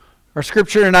Our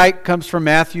scripture tonight comes from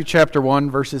Matthew chapter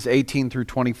 1, verses 18 through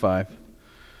 25.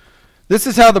 This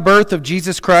is how the birth of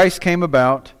Jesus Christ came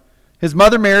about. His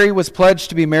mother Mary was pledged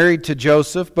to be married to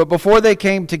Joseph, but before they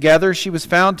came together, she was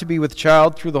found to be with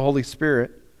child through the Holy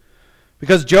Spirit.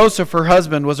 Because Joseph, her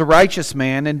husband, was a righteous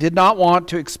man and did not want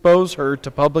to expose her to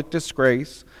public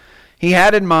disgrace, he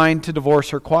had in mind to divorce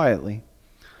her quietly.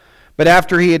 But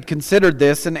after he had considered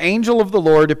this, an angel of the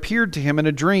Lord appeared to him in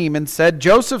a dream and said,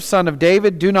 Joseph, son of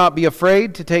David, do not be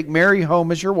afraid to take Mary home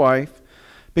as your wife,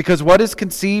 because what is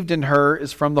conceived in her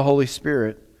is from the Holy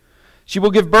Spirit. She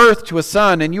will give birth to a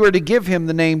son, and you are to give him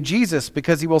the name Jesus,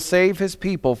 because he will save his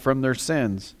people from their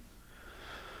sins.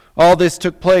 All this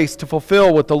took place to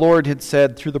fulfill what the Lord had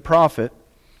said through the prophet.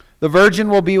 The virgin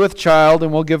will be with child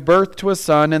and will give birth to a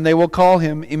son, and they will call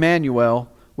him Emmanuel,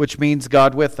 which means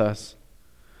God with us.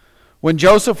 When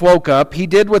Joseph woke up, he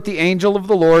did what the angel of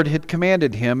the Lord had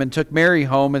commanded him and took Mary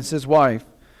home as his wife.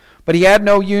 But he had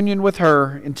no union with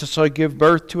her until she gave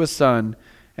birth to a son,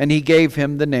 and he gave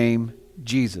him the name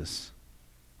Jesus.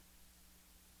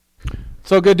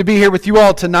 So good to be here with you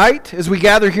all tonight. As we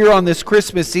gather here on this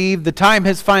Christmas Eve, the time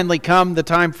has finally come, the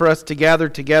time for us to gather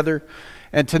together.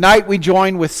 And tonight we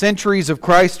join with centuries of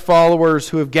Christ followers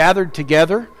who have gathered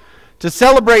together to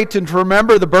celebrate and to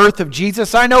remember the birth of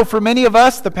Jesus. I know for many of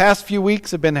us, the past few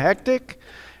weeks have been hectic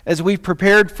as we've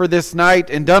prepared for this night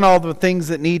and done all the things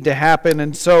that need to happen.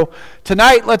 And so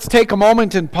tonight, let's take a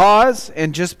moment and pause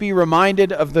and just be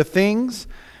reminded of the things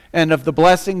and of the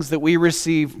blessings that we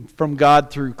receive from God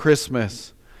through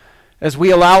Christmas. As we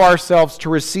allow ourselves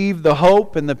to receive the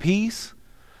hope and the peace,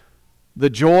 the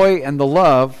joy and the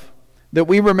love that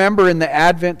we remember in the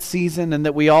Advent season, and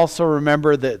that we also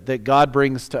remember that God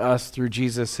brings to us through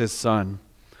Jesus, his Son.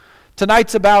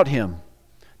 Tonight's about him.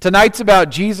 Tonight's about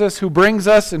Jesus, who brings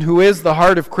us and who is the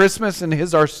heart of Christmas and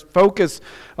is our focus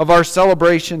of our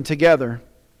celebration together.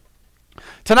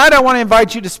 Tonight I want to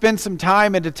invite you to spend some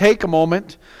time and to take a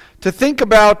moment to think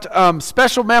about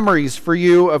special memories for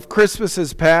you of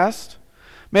Christmases past.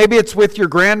 Maybe it's with your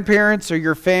grandparents or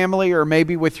your family, or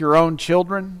maybe with your own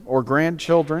children or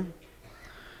grandchildren.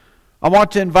 I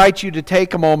want to invite you to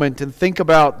take a moment and think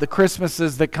about the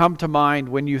Christmases that come to mind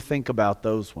when you think about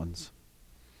those ones.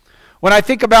 When I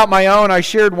think about my own, I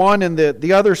shared one in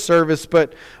the other service,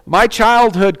 but my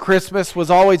childhood Christmas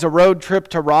was always a road trip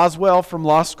to Roswell from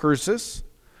Las Cruces.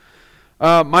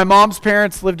 My mom's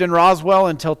parents lived in Roswell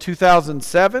until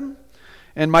 2007,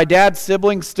 and my dad's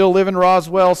siblings still live in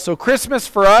Roswell, so Christmas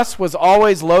for us was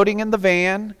always loading in the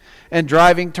van and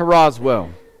driving to Roswell.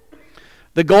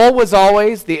 The goal was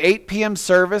always the 8 p.m.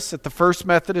 service at the First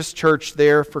Methodist Church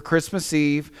there for Christmas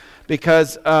Eve,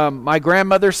 because my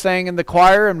grandmother sang in the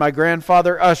choir and my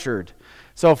grandfather ushered.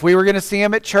 So if we were going to see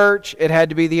him at church, it had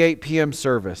to be the 8 p.m.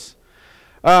 service.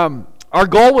 Our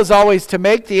goal was always to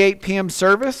make the 8 p.m.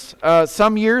 service.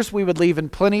 Some years we would leave in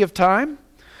plenty of time,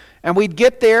 and we'd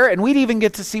get there, and we'd even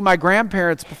get to see my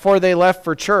grandparents before they left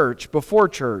for church, before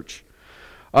church.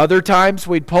 Other times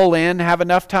we'd pull in, have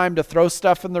enough time to throw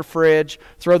stuff in the fridge,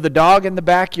 throw the dog in the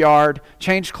backyard,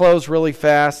 change clothes really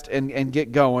fast, and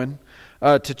get going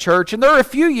to church. And there were a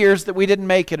few years that we didn't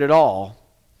make it at all.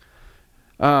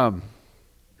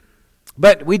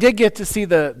 But we did get to see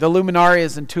the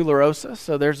luminarias in Tularosa.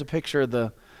 So there's a picture of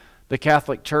the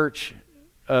Catholic Church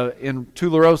in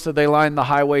Tularosa. They line the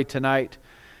highway tonight,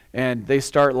 and they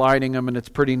start lighting them, and it's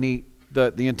pretty neat,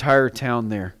 the entire town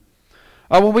there.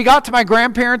 When we got to my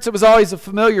grandparents, it was always a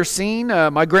familiar scene.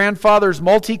 My grandfather's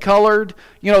multicolored,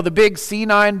 the big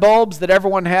C9 bulbs that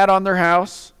everyone had on their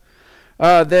house.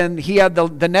 Then he had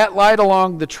the net light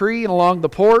along the tree and along the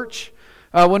porch.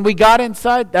 When we got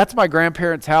inside, that's my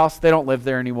grandparents' house. They don't live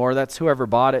there anymore. That's whoever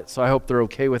bought it, so I hope they're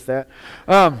okay with that.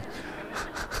 I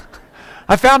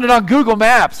found it on Google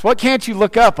Maps. What can't you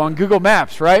look up on Google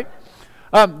Maps, right?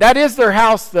 That is their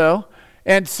house, though.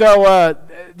 And so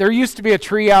there used to be a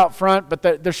tree out front,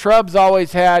 but the shrubs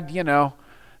always had,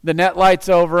 the net lights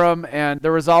over them, and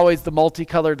there was always the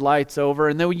multicolored lights over.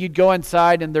 And then when you'd go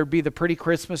inside, and there'd be the pretty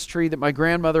Christmas tree that my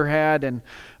grandmother had, and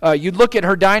you'd look at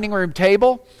her dining room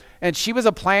table, and she was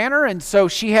a planner, and so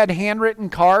she had handwritten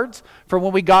cards for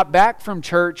when we got back from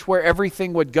church where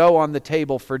everything would go on the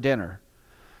table for dinner.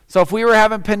 So if we were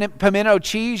having pimento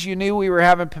cheese, you knew we were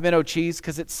having pimento cheese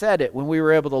because it said it when we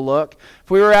were able to look.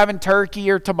 If we were having turkey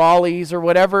or tamales or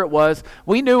whatever it was,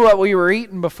 we knew what we were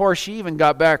eating before she even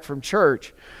got back from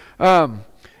church. And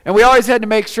we always had to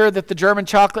make sure that the German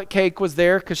chocolate cake was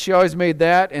there because she always made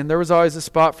that, and there was always a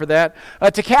spot for that.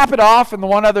 To cap it off, and the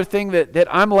one other thing that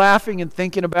I'm laughing and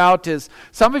thinking about is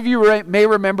some of you may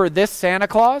remember this Santa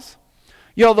Claus.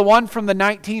 You know, the one from the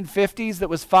 1950s that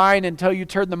was fine until you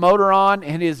turned the motor on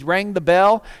and rang the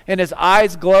bell and his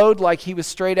eyes glowed like he was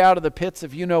straight out of the pits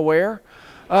of you-know-where.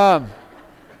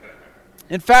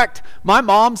 In fact, my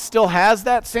mom still has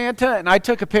that Santa, and I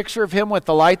took a picture of him with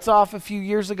the lights off a few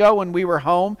years ago when we were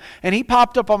home, and he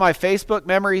popped up on my Facebook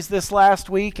memories this last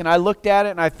week, and I looked at it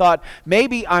and I thought,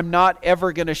 maybe I'm not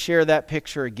ever going to share that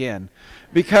picture again,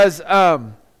 because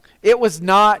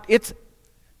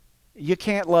you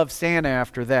can't love Santa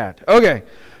after that. Okay,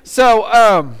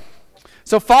 so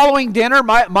following dinner,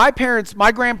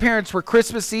 my grandparents were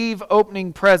Christmas Eve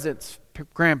opening presents,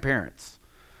 grandparents.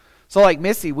 So like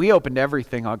Missy, we opened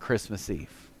everything on Christmas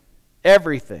Eve.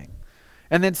 Everything.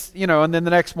 And then, the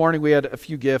next morning we had a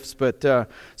few gifts, but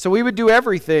so we would do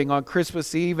everything on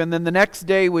Christmas Eve, and then the next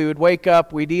day we would wake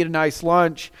up, we'd eat a nice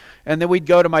lunch, and then we'd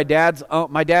go to my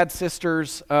dad's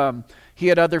sister's. He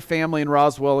had other family in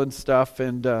Roswell and stuff,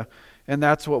 and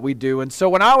that's what we do. And so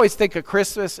when I always think of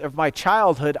Christmas of my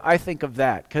childhood, I think of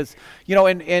that, because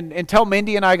until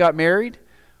Mindy and I got married,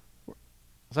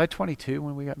 was I 22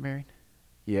 when we got married?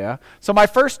 Yeah. So my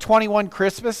first 21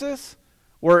 Christmases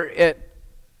were at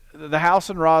the house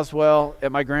in Roswell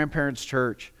at my grandparents'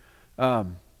 church. But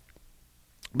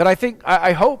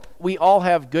I hope we all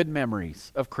have good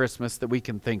memories of Christmas that we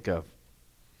can think of.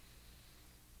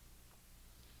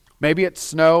 Maybe it's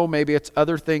snow, maybe it's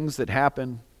other things that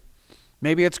happen.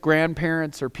 Maybe it's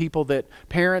grandparents or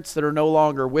parents that are no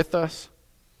longer with us.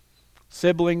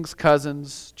 Siblings,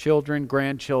 cousins, children,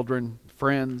 grandchildren,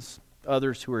 friends,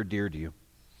 others who are dear to you.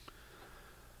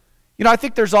 I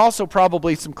think there's also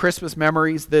probably some Christmas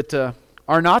memories that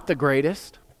are not the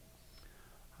greatest.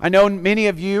 I know many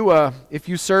of you, if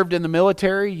you served in the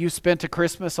military, you spent a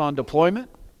Christmas on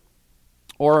deployment,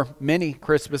 or many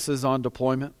Christmases on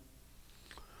deployment.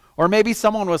 Or maybe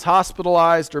someone was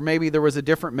hospitalized, or maybe there was a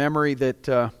different memory that,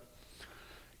 that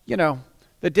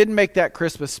didn't make that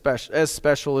Christmas as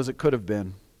special as it could have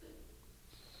been.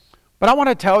 But I want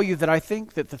to tell you that I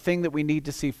think that the thing that we need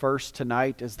to see first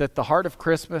tonight is that the heart of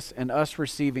Christmas and us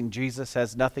receiving Jesus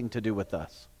has nothing to do with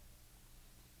us.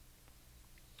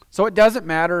 So it doesn't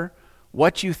matter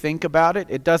what you think about it.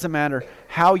 It doesn't matter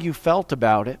how you felt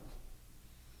about it.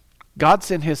 God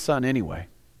sent His Son anyway.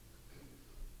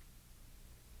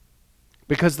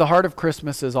 Because the heart of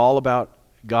Christmas is all about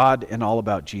God and all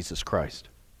about Jesus Christ.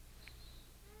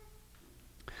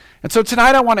 And so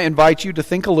tonight I want to invite you to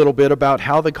think a little bit about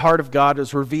how the heart of God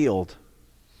is revealed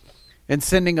in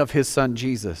sending of His Son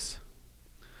Jesus.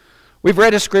 We've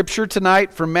read a scripture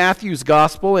tonight from Matthew's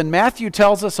Gospel, and Matthew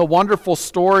tells us a wonderful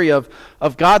story of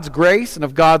God's grace and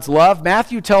of God's love.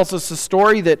 Matthew tells us a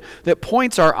story that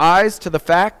points our eyes to the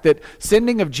fact that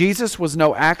sending of Jesus was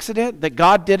no accident, that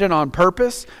God did it on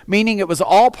purpose, meaning it was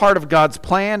all part of God's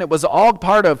plan. It was all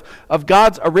part of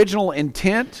God's original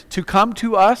intent to come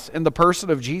to us in the person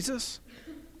of Jesus.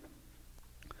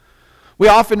 We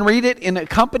often read it in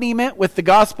accompaniment with the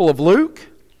Gospel of Luke.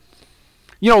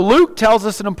 Luke tells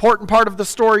us an important part of the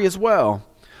story as well.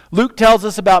 Luke tells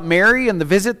us about Mary and the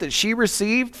visit that she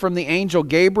received from the angel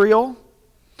Gabriel.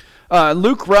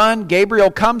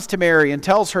 Gabriel comes to Mary and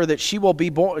tells her that she will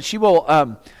be born. She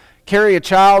will carry a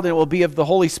child, and it will be of the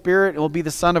Holy Spirit. It will be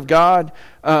the Son of God.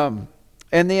 And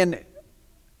then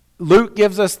Luke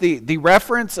gives us the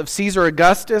reference of Caesar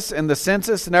Augustus and the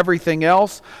census and everything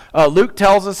else. Luke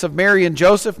tells us of Mary and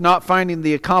Joseph not finding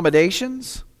the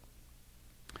accommodations.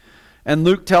 And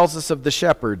Luke tells us of the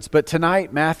shepherds. But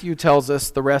tonight, Matthew tells us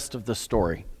the rest of the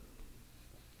story.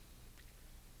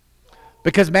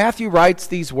 Because Matthew writes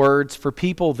these words for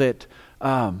people that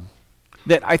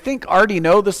I think already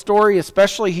know the story,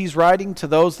 especially he's writing to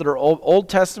those that are Old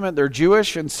Testament, they're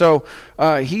Jewish, and so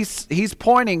he's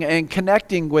pointing and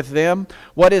connecting with them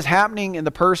what is happening in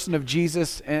the person of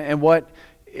Jesus and what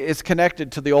is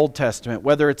connected to the Old Testament,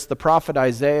 whether it's the prophet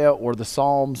Isaiah or the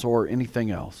Psalms or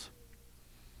anything else.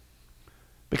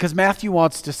 Because Matthew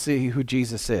wants to see who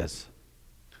Jesus is.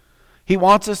 He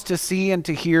wants us to see and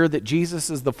to hear that Jesus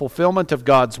is the fulfillment of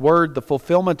God's word, the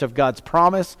fulfillment of God's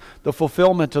promise, the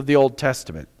fulfillment of the Old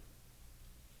Testament.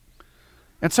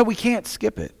 And so we can't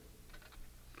skip it.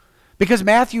 Because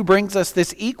Matthew brings us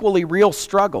this equally real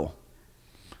struggle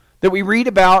that we read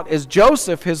about as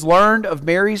Joseph has learned of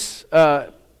Mary's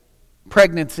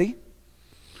pregnancy.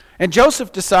 And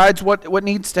Joseph decides what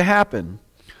needs to happen.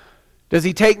 Does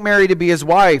he take Mary to be his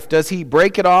wife? Does he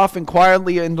break it off and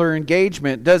quietly end their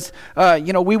engagement?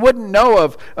 We wouldn't know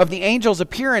of the angel's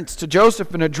appearance to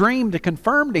Joseph in a dream to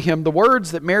confirm to him the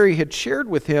words that Mary had shared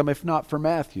with him, if not for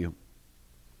Matthew.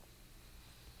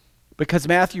 Because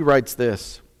Matthew writes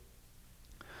this,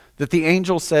 that the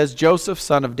angel says, Joseph,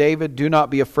 son of David, do not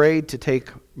be afraid to take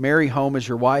Mary home as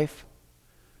your wife?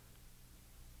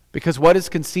 Because what is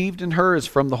conceived in her is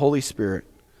from the Holy Spirit.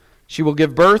 She will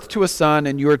give birth to a son,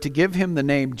 and you are to give him the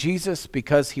name Jesus,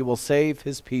 because he will save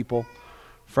his people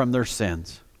from their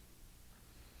sins.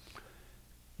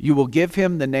 You will give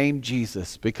him the name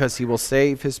Jesus, because he will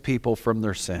save his people from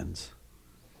their sins.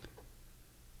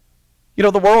 You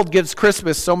know, the world gives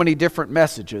Christmas so many different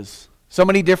messages, so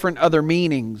many different other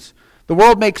meanings. The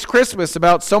world makes Christmas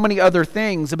about so many other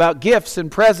things, about gifts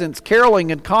and presents,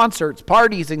 caroling and concerts,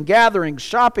 parties and gatherings,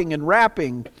 shopping and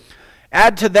wrapping.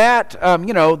 Add to that,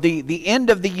 the end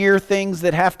of the year things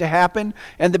that have to happen,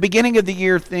 and the beginning of the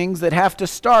year things that have to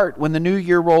start when the new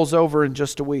year rolls over in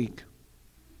just a week.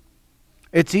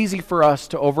 It's easy for us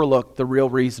to overlook the real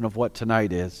reason of what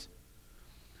tonight is.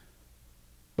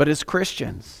 But as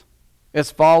Christians,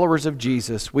 as followers of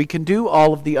Jesus, we can do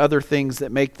all of the other things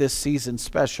that make this season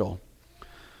special.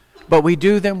 But we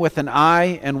do them with an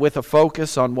eye and with a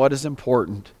focus on what is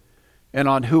important and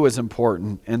on who is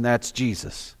important, and that's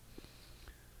Jesus,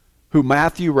 who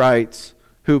Matthew writes,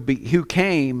 who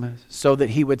came so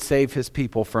that he would save his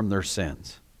people from their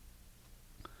sins.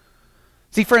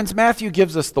 See, friends, Matthew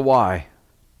gives us the why.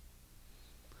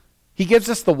 He gives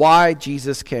us the why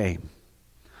Jesus came.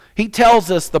 He tells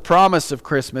us the promise of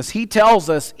Christmas. He tells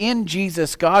us in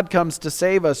Jesus, God comes to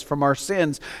save us from our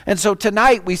sins. And so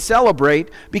tonight we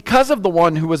celebrate because of the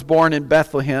one who was born in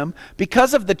Bethlehem,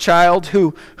 because of the child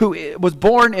who was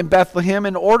born in Bethlehem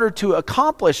in order to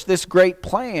accomplish this great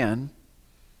plan,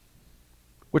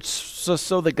 which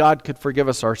so that God could forgive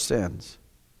us our sins.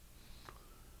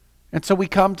 And so we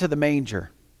come to the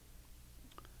manger,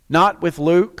 not with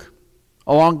Luke,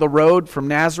 along the road from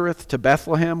Nazareth to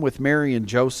Bethlehem with Mary and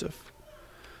Joseph.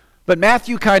 But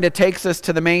Matthew kind of takes us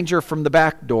to the manger from the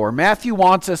back door. Matthew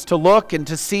wants us to look and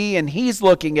to see, and he's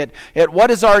looking at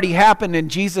what has already happened in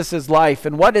Jesus' life,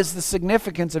 and what is the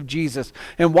significance of Jesus,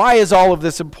 and why is all of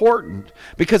this important?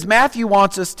 Because Matthew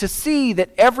wants us to see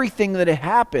that everything that had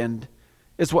happened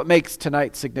is what makes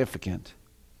tonight significant.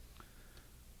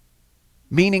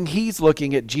 Meaning he's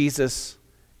looking at Jesus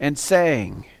and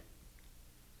saying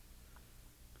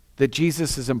that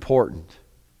Jesus is important.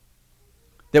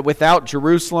 That without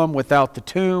Jerusalem, without the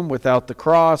tomb, without the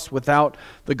cross, without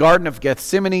the Garden of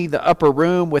Gethsemane, the upper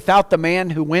room, without the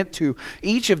man who went to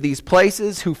each of these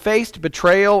places, who faced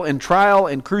betrayal and trial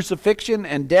and crucifixion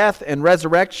and death and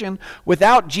resurrection,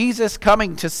 without Jesus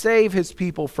coming to save his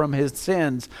people from his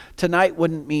sins, tonight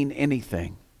wouldn't mean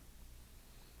anything.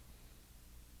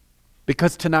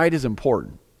 Because tonight is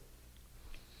important.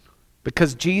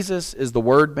 Because Jesus is the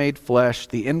Word made flesh,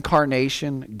 the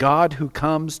incarnation, God who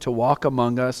comes to walk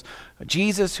among us,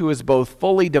 Jesus who is both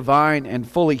fully divine and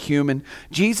fully human,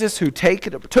 Jesus who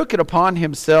took it upon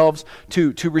himself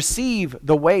to receive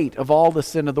the weight of all the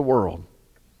sin of the world,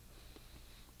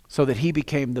 so that he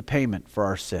became the payment for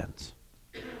our sins.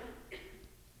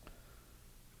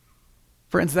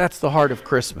 Friends, that's the heart of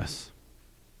Christmas.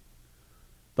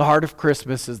 The heart of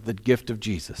Christmas is the gift of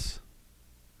Jesus.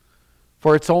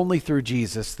 For it's only through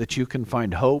Jesus that you can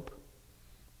find hope,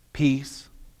 peace,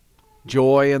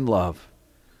 joy, and love.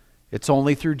 It's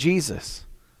only through Jesus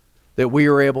that we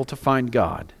are able to find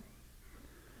God.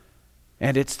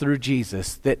 And it's through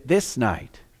Jesus that this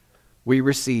night we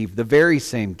receive the very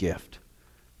same gift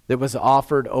that was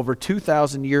offered over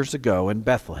 2,000 years ago in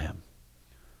Bethlehem,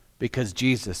 because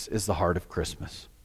Jesus is the heart of Christmas.